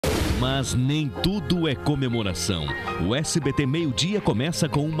Mas nem tudo é comemoração. O SBT Meio-Dia começa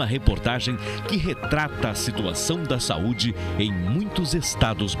com uma reportagem que retrata a situação da saúde em muitos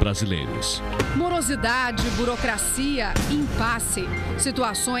estados brasileiros. Morosidade, burocracia, impasse.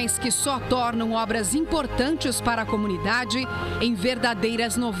 Situações que só tornam obras importantes para a comunidade em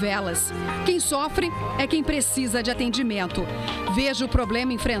verdadeiras novelas. Quem sofre é quem precisa de atendimento. Veja o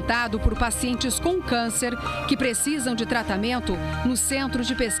problema enfrentado por pacientes com câncer que precisam de tratamento no Centro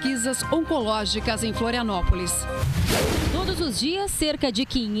de Pesquisas Oncológicas em Florianópolis. Todos os dias, cerca de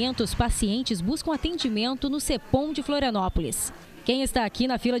 500 pacientes buscam atendimento no Cepon de Florianópolis. Quem está aqui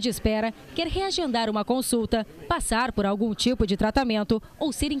na fila de espera quer reagendar uma consulta, passar por algum tipo de tratamento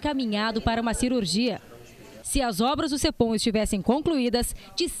ou ser encaminhado para uma cirurgia. Se as obras do Cepon estivessem concluídas,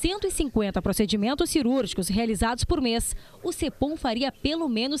 de 150 procedimentos cirúrgicos realizados por mês, o Cepon faria pelo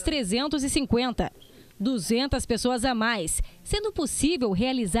menos 350. 200 pessoas a mais, sendo possível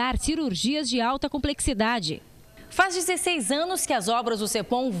realizar cirurgias de alta complexidade. Faz 16 anos que as obras do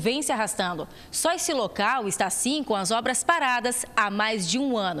Cepon vêm se arrastando. Só esse local está assim com as obras paradas há mais de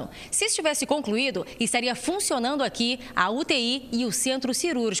um ano. Se estivesse concluído, estaria funcionando aqui a UTI e o centro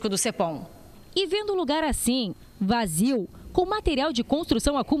cirúrgico do Cepon. E vendo o lugar assim, vazio, com material de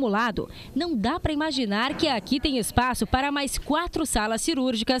construção acumulado, não dá para imaginar que aqui tem espaço para mais 4 salas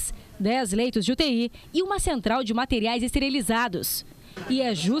cirúrgicas, 10 leitos de UTI e uma central de materiais esterilizados. E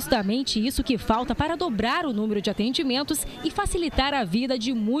é justamente isso que falta para dobrar o número de atendimentos e facilitar a vida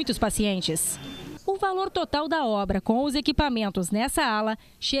de muitos pacientes. O valor total da obra com os equipamentos nessa ala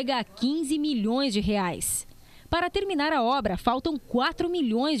chega a 15 milhões de reais. Para terminar a obra, faltam 4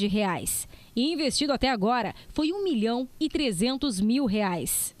 milhões de reais. E investido até agora foi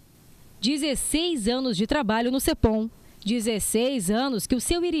R$1.300.000. 16 anos de trabalho no Cepon. 16 anos que o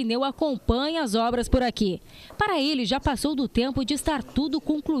seu Irineu acompanha as obras por aqui. Para ele, já passou do tempo de estar tudo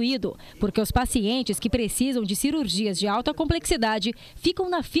concluído, porque os pacientes que precisam de cirurgias de alta complexidade ficam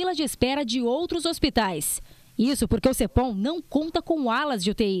na fila de espera de outros hospitais. Isso porque o Cepon não conta com alas de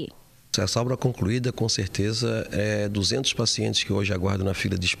UTI. Essa obra concluída, com certeza, 200 pacientes que hoje aguardam na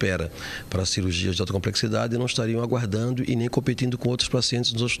fila de espera para cirurgias de alta complexidade não estariam aguardando e nem competindo com outros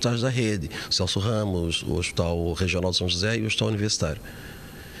pacientes nos hospitais da rede, Celso Ramos, o Hospital Regional de São José e o Hospital Universitário.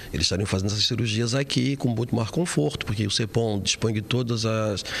 Eles estariam fazendo essas cirurgias aqui com muito maior conforto, porque o Cepon dispõe de tudo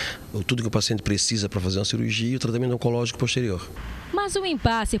que o paciente precisa para fazer uma cirurgia e o tratamento oncológico posterior. Mas o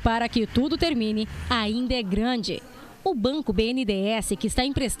impasse para que tudo termine ainda é grande. O banco BNDES, que está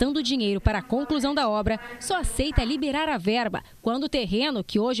emprestando dinheiro para a conclusão da obra, só aceita liberar a verba quando o terreno,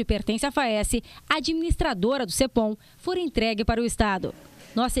 que hoje pertence à FAES, administradora do Cepon, for entregue para o Estado.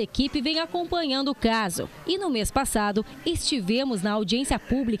 Nossa equipe vem acompanhando o caso e, no mês passado, estivemos na audiência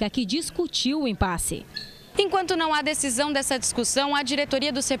pública que discutiu o impasse. Enquanto não há decisão dessa discussão, a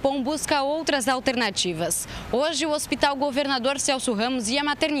diretoria do Cepon busca outras alternativas. Hoje, o Hospital Governador Celso Ramos e a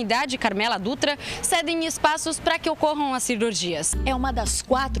Maternidade Carmela Dutra cedem espaços para que ocorram as cirurgias. É uma das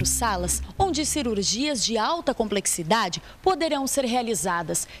 4 salas onde cirurgias de alta complexidade poderão ser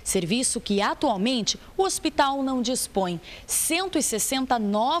realizadas, serviço que atualmente o hospital não dispõe. 160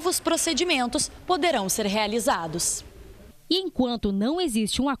 novos procedimentos poderão ser realizados. E enquanto não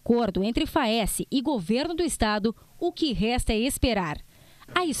existe um acordo entre FAES e governo do estado, o que resta é esperar.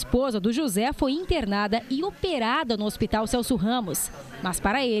 A esposa do José foi internada e operada no Hospital Celso Ramos. Mas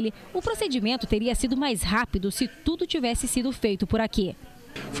para ele, o procedimento teria sido mais rápido se tudo tivesse sido feito por aqui.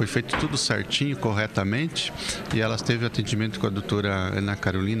 Foi feito tudo certinho, corretamente, e ela teve atendimento com a doutora Ana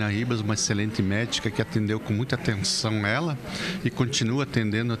Carolina Ribas, uma excelente médica que atendeu com muita atenção ela e continua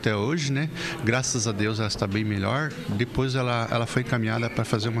atendendo até hoje, né? Graças a Deus ela está bem melhor. Depois ela foi encaminhada para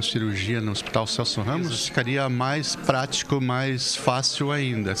fazer uma cirurgia no Hospital Celso Ramos. Ficaria mais prático, mais fácil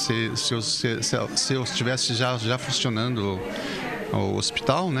ainda, se eu estivesse já funcionando o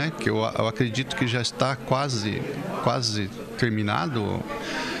hospital, né? Que eu acredito que já está quase terminado,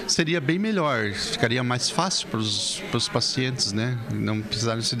 seria bem melhor, ficaria mais fácil para os pacientes, né? Não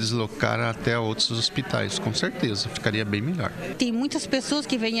precisarem se deslocar até outros hospitais, com certeza, ficaria bem melhor. Tem muitas pessoas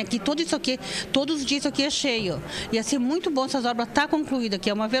que vêm aqui, todos os dias isso aqui é cheio. Ia ser muito bom se as obras estão concluídas, que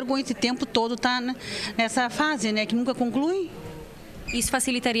é uma vergonha esse tempo todo tá nessa fase, né? Que nunca conclui. Isso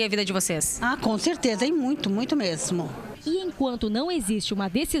facilitaria a vida de vocês? Ah, com certeza, e muito, muito mesmo. E enquanto não existe uma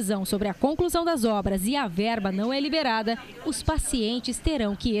decisão sobre a conclusão das obras e a verba não é liberada, os pacientes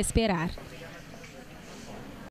terão que esperar.